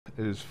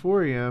It is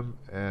 4 a.m.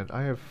 and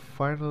I have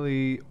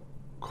finally,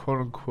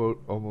 quote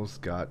unquote,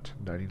 almost got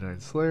 99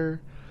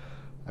 Slayer.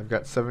 I've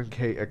got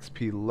 7k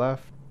XP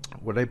left.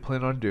 What I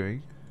plan on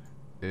doing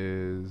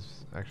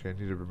is, actually I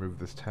need to remove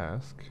this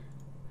task.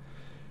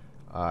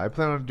 I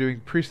plan on doing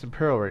Priest in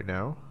Peril right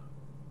now,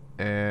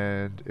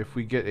 and if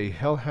we get a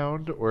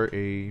Hellhound or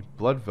a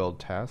Bloodveld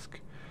task,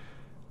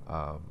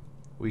 um,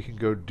 we can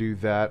go do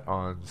that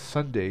on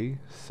Sunday,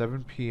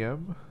 7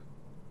 p.m.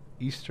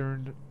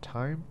 Eastern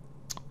Time.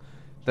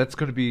 That's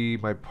going to be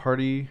my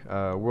party,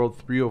 World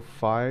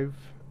 305.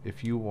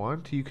 If you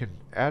want, you can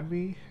add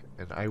me,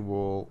 and I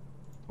will.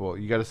 Well,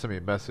 you got to send me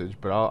a message,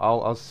 but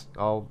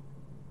I'll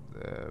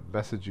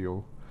message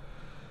you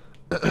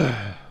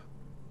when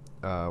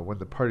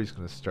the party's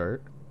going to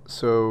start.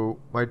 So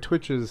my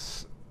Twitch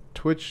is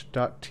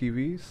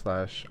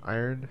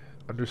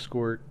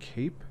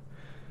twitch.tv/iron_cape,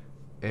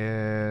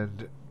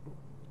 and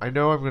I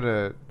know I'm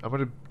gonna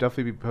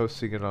definitely be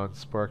posting it on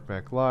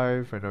SparkMac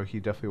Live. I know he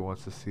definitely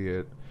wants to see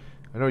it.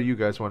 I know you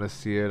guys want to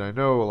see it. I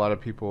know a lot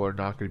of people are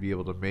not going to be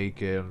able to make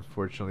it,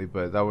 unfortunately,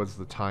 but that was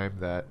the time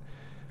that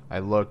I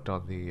looked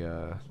on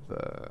the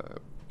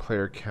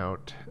player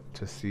count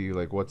to see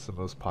like what's the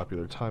most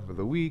popular time of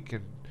the week,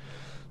 and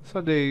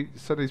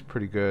Sunday's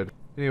pretty good.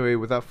 Anyway,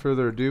 without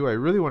further ado, I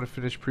really want to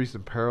finish Priest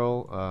in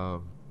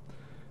Peril.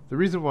 The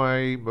reason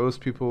why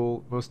most 10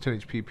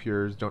 HP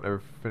peers don't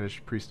ever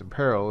finish Priest in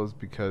Peril is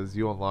because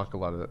you unlock a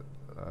lot of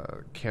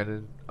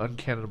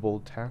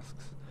uncannonable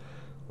tasks,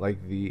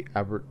 like the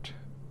Aberrant.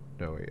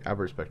 No, wait,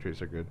 Aberrant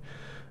Spectres are good.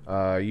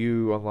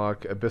 You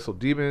unlock Abyssal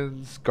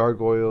Demons,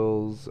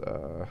 Gargoyles.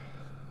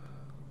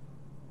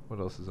 What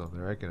else is on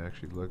there? I can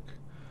actually look.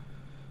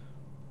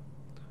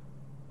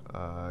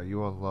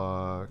 You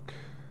unlock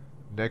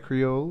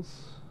Necrioles,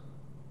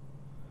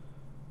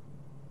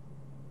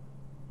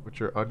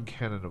 which are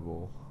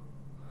uncannonable,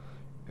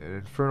 and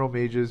Infernal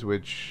Mages,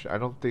 which I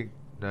don't think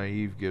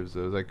Naive gives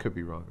those. I could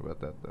be wrong about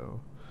that though.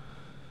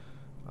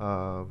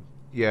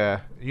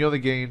 Yeah, you only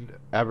gain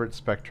Aberrant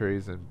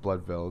Spectres and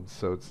Bloodvelds,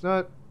 so it's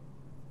not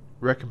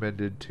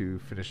recommended to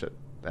finish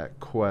that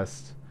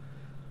quest.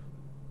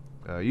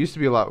 It used to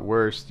be a lot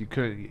worse. You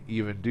couldn't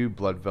even do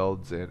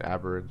Bloodvelds and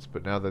Aberrants,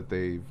 but now that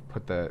they've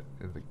put that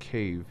in the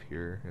cave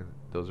here, and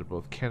those are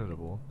both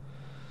cannonable,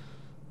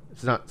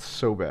 it's not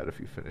so bad if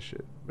you finish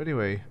it. But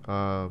anyway,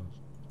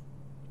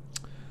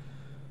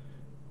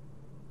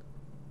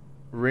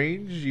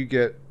 range, you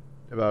get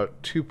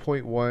about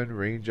 2.1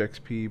 range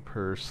XP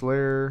per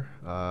Slayer.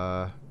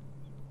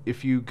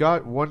 If you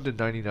got 1 to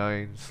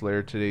 99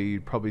 Slayer today,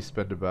 you'd probably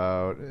spend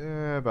about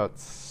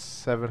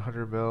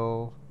 700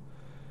 mil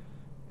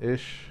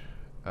ish.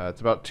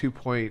 It's about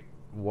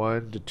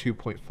 2.1 to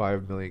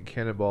 2.5 million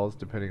cannonballs,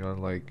 depending on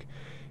like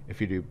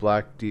if you do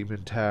Black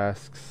Demon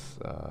tasks,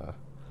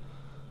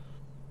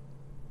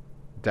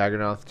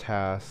 Daggernauth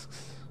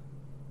tasks,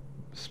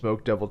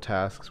 Smoke Devil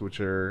tasks, which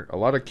are a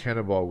lot of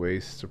cannonball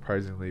waste,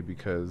 surprisingly,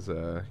 because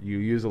you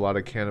use a lot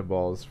of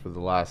cannonballs for the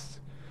last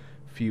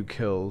few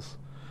kills.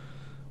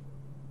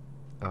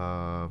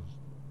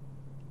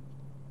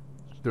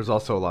 There's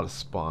also a lot of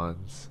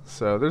spawns,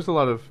 so there's a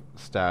lot of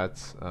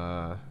stats.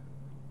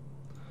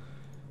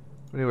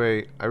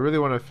 Anyway, I really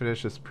want to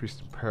finish this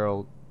Priest in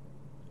Peril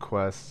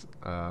quest.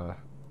 I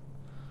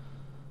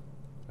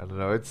don't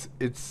know.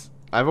 It's.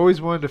 I've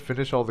always wanted to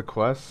finish all the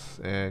quests,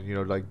 and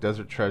like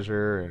Desert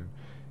Treasure, and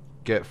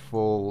get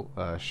full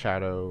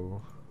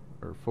Shadow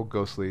or full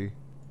Ghostly.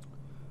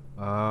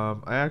 I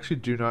actually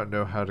do not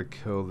know how to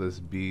kill this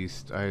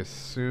beast. I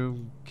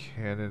assume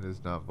cannon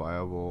is not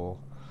viable,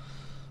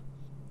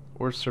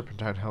 or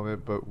Serpentine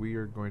Helmet, but we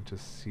are going to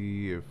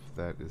see if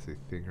that is a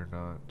thing or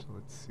not.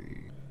 Let's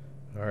see.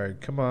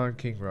 Alright, come on,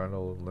 King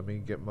Ronald. Let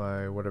me get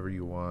my whatever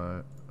you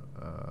want.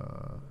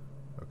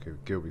 Okay,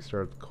 good. We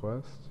started the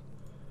quest.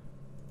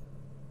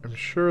 I'm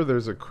sure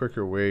there's a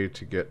quicker way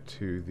to get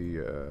to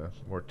the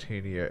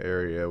Mortania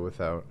area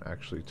without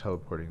actually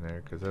teleporting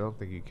there, because I don't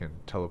think you can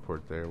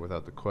teleport there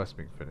without the quest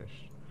being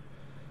finished.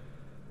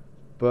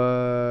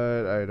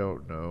 But I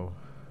don't know.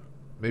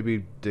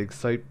 Maybe Dig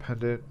Site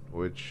Pendant,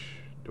 which...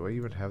 do I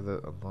even have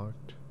that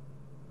unlocked?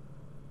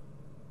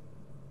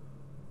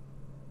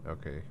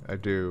 Okay, I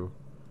do.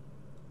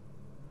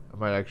 I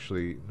might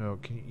actually... no,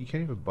 you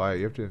can't even buy it.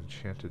 You have to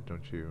enchant it,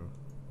 don't you?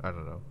 I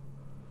don't know.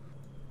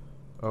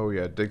 Oh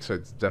yeah, Dig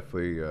Site's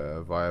definitely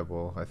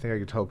viable. I think I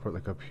can teleport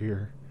like up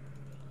here.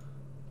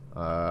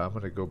 I'm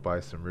gonna go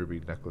buy some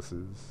ruby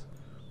necklaces.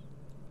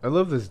 I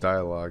love this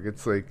dialogue.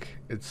 It's like,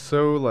 it's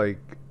so like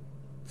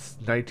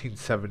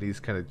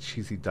 1970s kind of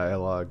cheesy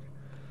dialogue.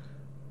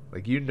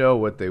 Like, you know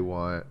what they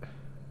want.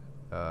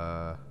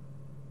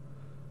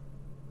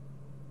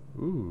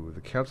 Ooh,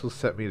 the council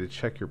sent me to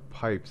check your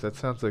pipes. That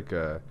sounds like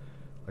a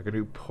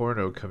new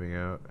porno coming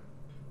out.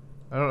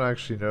 I don't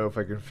actually know if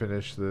I can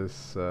finish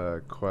this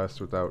quest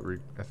without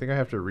I think I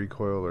have to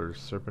recoil or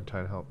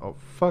Serpentine Helm. Oh,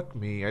 fuck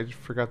me. I just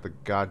forgot the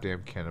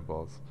goddamn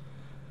cannonballs.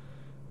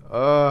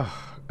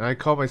 And I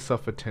call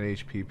myself a 10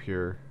 HP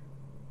pure.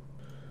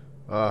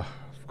 Of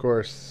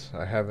course,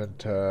 I haven't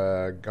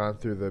gone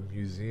through the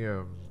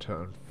museum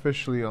to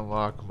officially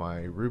unlock my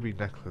ruby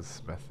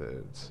necklace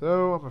method,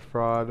 so I'm a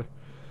fraud.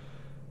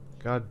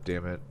 God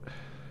damn it.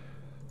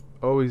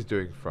 Always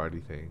doing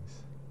fraudy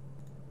things.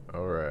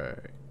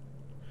 Alright.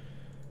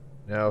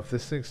 Now, if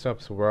this thing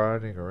stops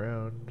running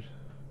around...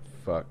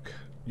 Fuck.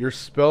 Your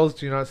spells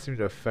do not seem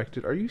to affect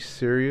it. Are you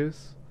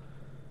serious?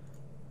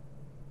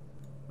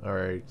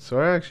 Alright, so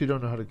I actually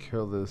don't know how to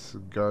kill this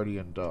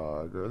guardian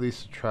dog, or at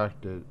least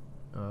attract it.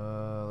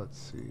 Let's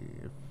see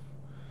if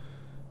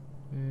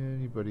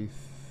anybody...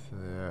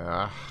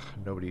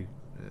 nobody...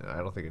 I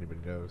don't think anybody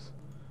knows.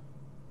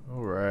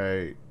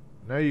 Alright.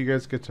 Now you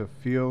guys get to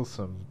feel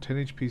some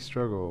 10 HP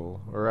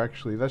struggle. Or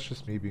actually, that's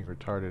just me being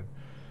retarded.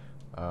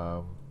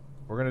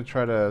 We're going to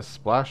try to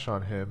splash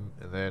on him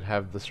and then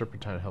have the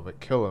Serpentine helmet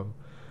kill him.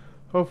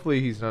 Hopefully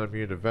he's not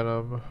immune to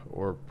venom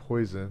or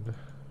poison,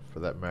 for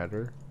that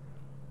matter.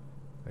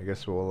 I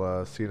guess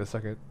we'll see in a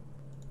second.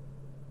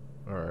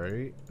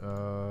 Alright,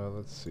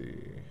 let's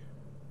see.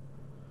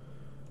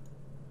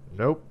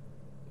 Nope.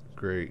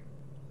 Great.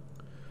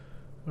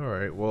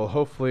 Alright, well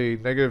hopefully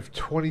negative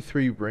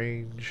 23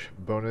 range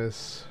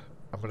bonus.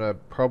 I'm gonna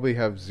probably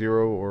have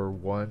 0 or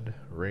 1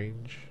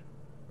 range.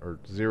 Or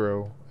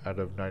 0 out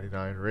of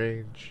 99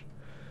 range.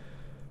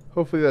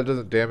 Hopefully that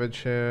doesn't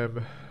damage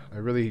him. I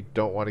really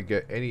don't want to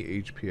get any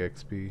HP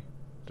XP,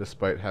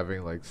 despite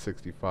having like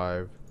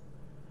 65.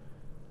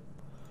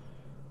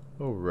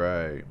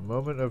 Alright,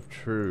 moment of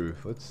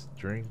truth. Let's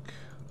drink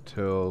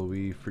till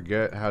we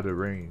forget how to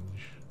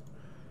range.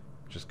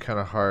 Which is kind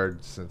of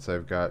hard since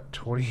I've got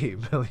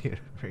 28 million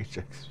range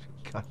XP.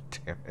 God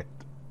damn it.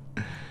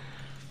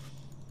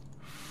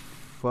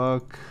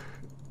 Fuck.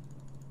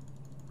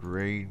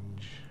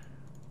 Range.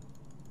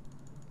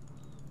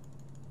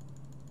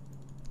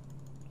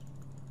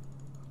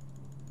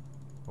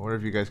 I wonder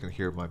if you guys can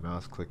hear my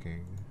mouse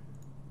clicking.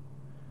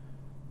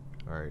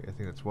 Alright, I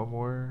think that's one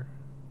more.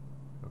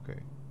 Okay.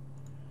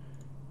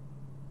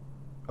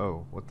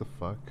 Oh, what the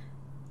fuck?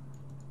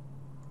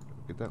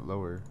 Get that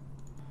lower.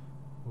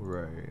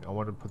 Alright, I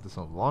want to put this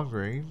on long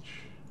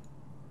range.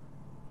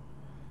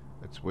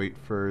 Let's wait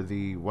for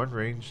the one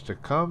range to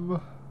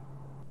come.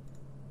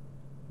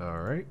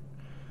 Alright.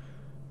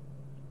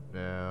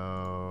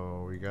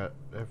 Now we got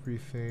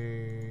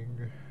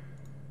everything.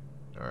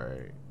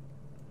 Alright.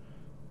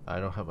 I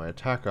don't have my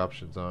attack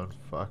options on.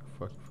 Fuck,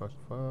 fuck, fuck,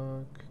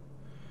 fuck.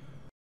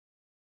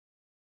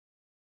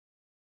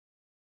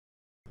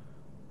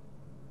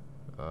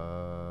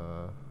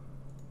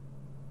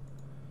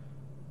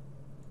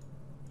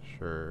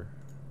 Sure.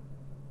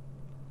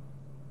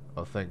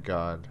 Oh, thank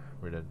God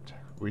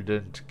we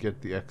didn't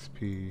get the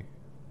XP.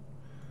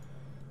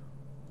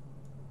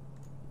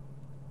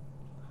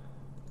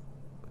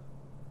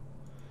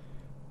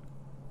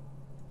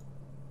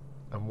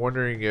 I'm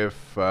wondering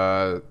if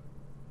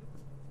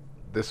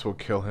this will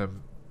kill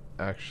him,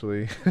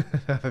 actually. Now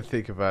that I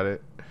think about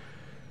it.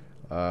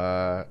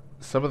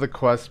 Some of the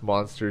quest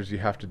monsters you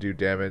have to do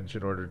damage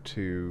in order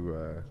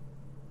to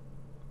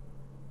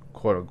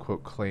quote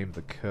unquote claim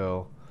the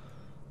kill.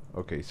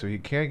 Okay, so he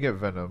can't get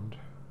venomed.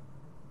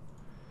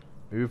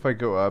 Maybe if I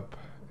go up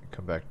and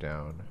come back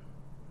down.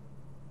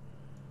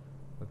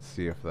 Let's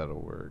see if that'll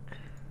work.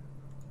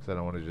 Because I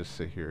don't want to just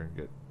sit here and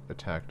get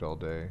attacked all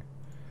day.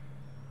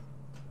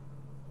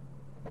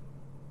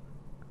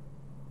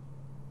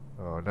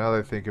 Oh, now that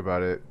I think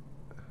about it,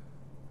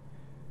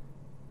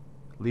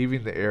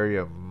 leaving the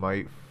area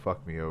might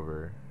fuck me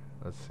over.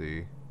 Let's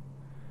see.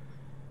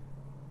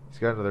 He's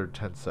got another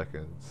 10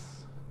 seconds.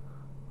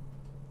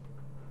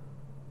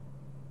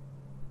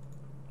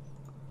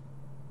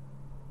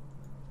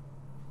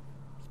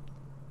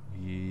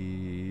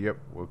 Yep,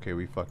 okay,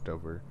 we fucked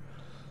over.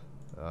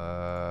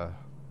 Alright,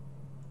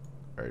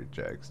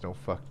 Jags, don't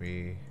fuck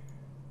me.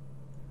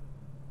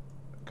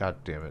 God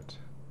damn it.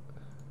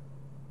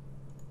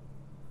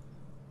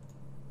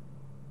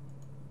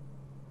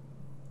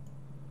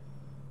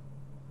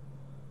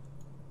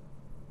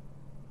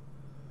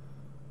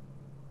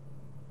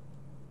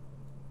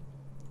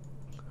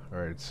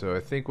 Alright, so I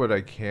think what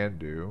I can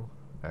do,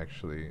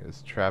 actually,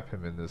 is trap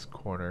him in this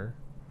corner.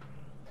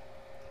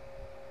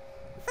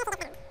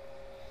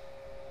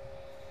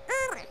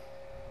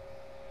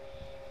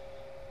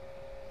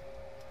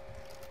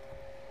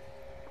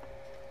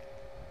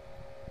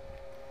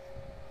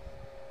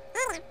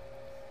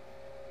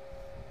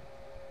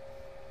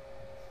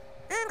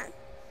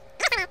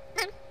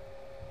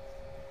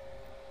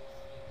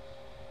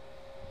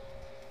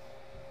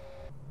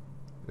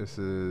 This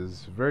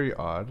is very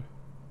odd.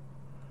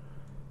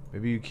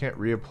 Maybe you can't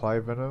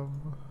reapply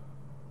venom?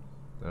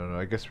 I don't know,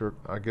 I guess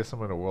I'm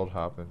gonna world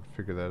hop and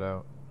figure that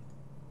out.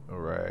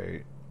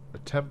 Alright.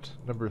 Attempt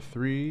number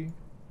 3.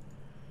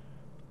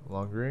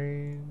 Long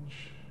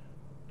range.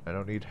 I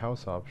don't need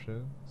house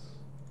options.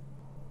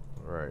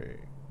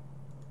 Alright.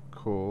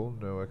 Cool,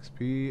 no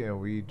XP,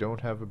 and we don't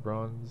have a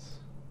bronze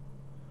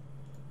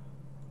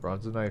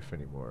knife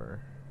anymore.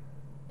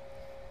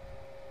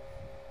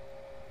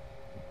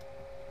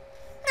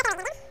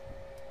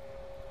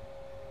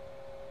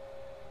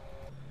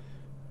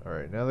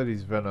 Alright, now that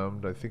he's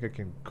venomed, I think I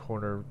can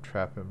corner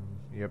trap him.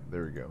 Yep,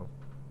 there we go.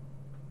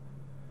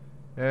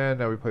 And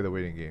now we play the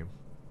waiting game.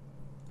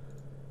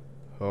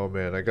 Oh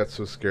man, I got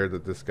so scared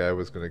that this guy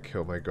was gonna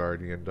kill my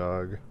guardian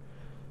dog.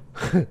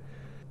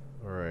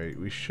 Alright,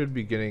 we should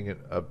be getting an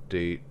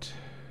update.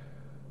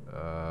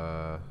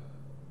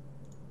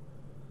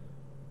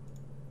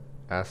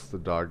 Ask the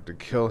dog to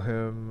kill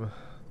him.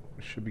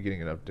 We should be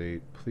getting an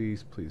update.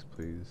 Please, please,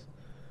 please.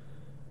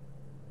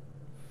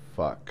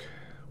 Fuck.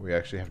 We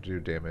actually have to do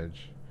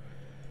damage.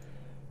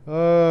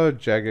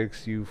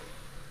 Jagex, you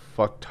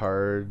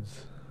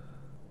fucktards.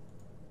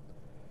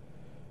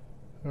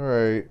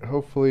 Alright,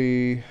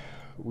 hopefully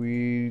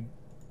we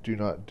do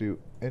not do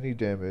any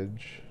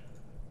damage.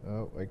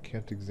 Oh, I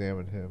can't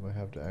examine him. I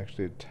have to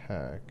actually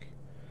attack.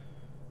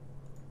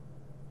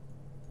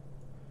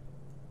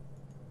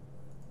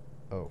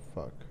 Oh,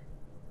 fuck.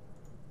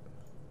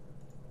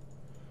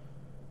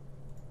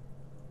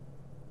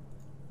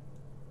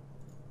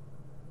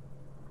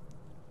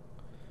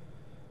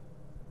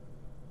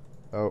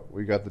 Oh,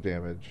 we got the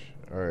damage.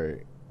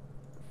 Alright.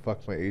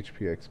 Fuck my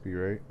HP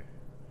XP, right?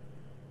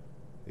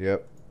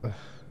 Yep.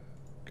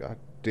 God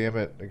damn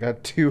it. I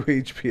got 2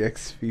 HP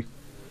XP.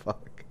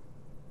 Fuck.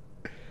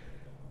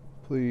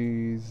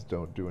 Please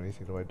don't do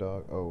anything to my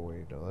dog. Oh,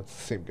 wait, no, that's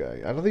the same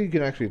guy. I don't think you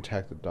can actually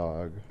attack the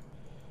dog.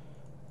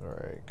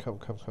 Alright, come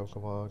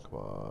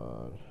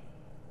on.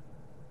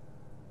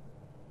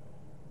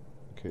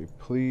 Okay,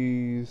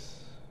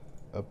 please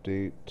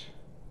update.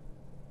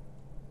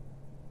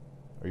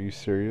 Are you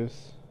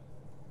serious?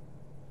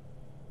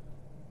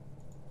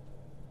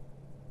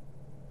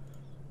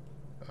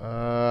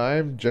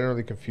 I'm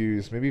generally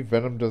confused. Maybe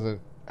Venom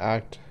doesn't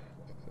act.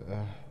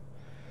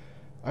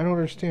 I don't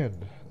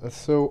understand. That's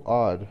so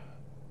odd.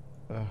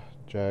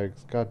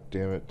 Jags, god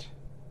damn it.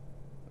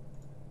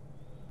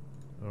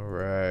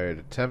 Alright,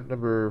 attempt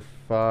number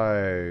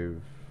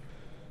 5.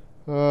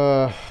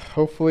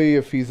 Hopefully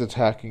if he's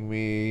attacking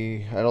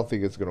me, I don't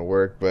think it's gonna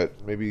work, but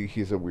maybe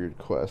he's a weird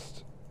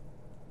quest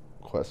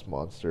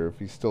monster. If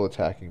he's still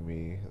attacking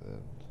me,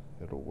 then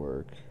it'll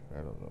work. I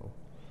don't know.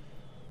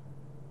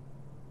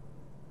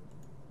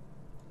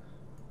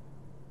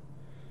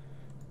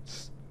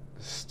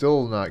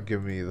 Still not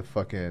giving me the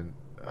fucking...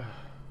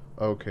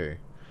 okay.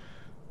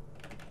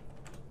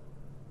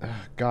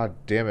 God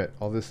damn it.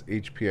 All this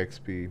HP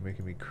XP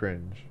making me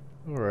cringe.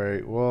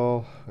 Alright,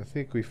 well, I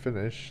think we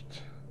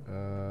finished.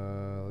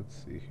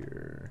 Let's see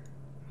here.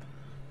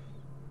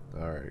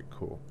 Alright,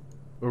 cool.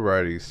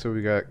 Alrighty, so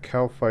we got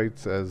cow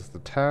fights as the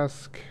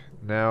task.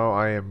 Now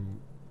I am...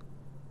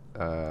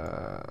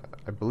 I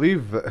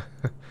believe...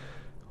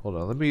 hold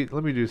on, let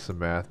me do some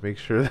math. Make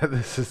sure that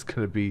this is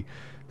going to be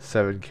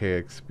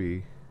 7k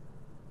XP.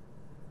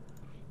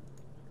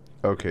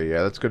 Okay,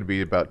 yeah, that's going to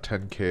be about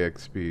 10k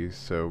XP,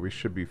 so we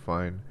should be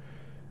fine.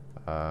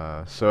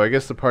 So I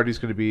guess the party's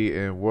going to be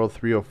in World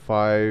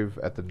 305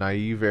 at the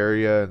Naive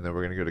area, and then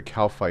we're going to go to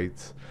cow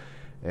fights.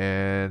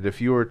 And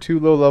if you are too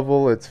low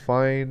level, it's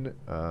fine.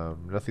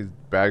 Nothing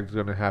bad's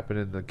going to happen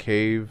in the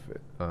cave.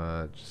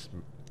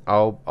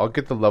 I'll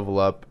get the level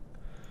up,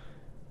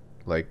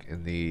 like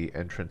in the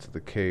entrance of the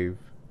cave.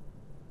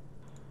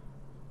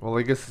 Well,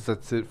 I guess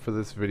that's it for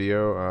this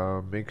video.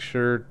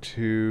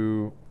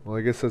 Well,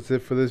 I guess that's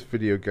it for this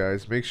video,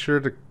 guys. Make sure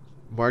to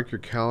mark your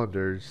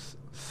calendars.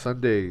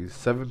 Sundays,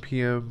 7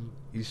 p.m.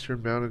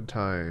 Eastern Mountain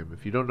Time.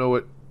 If you don't know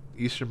what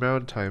Eastern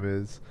Mountain Time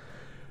is,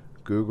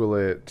 Google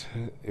it.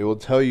 It will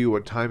tell you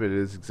what time it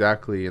is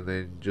exactly, and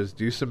then just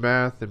do some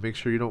math and make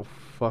sure you don't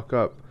fuck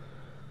up.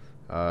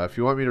 If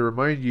you want me to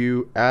remind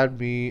you, add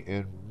me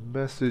and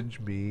message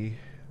me.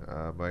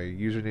 My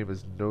username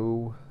is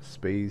no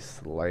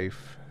space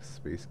life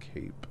space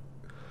cape.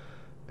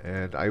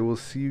 And I will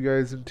see you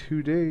guys in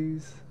 2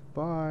 days.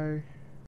 Bye.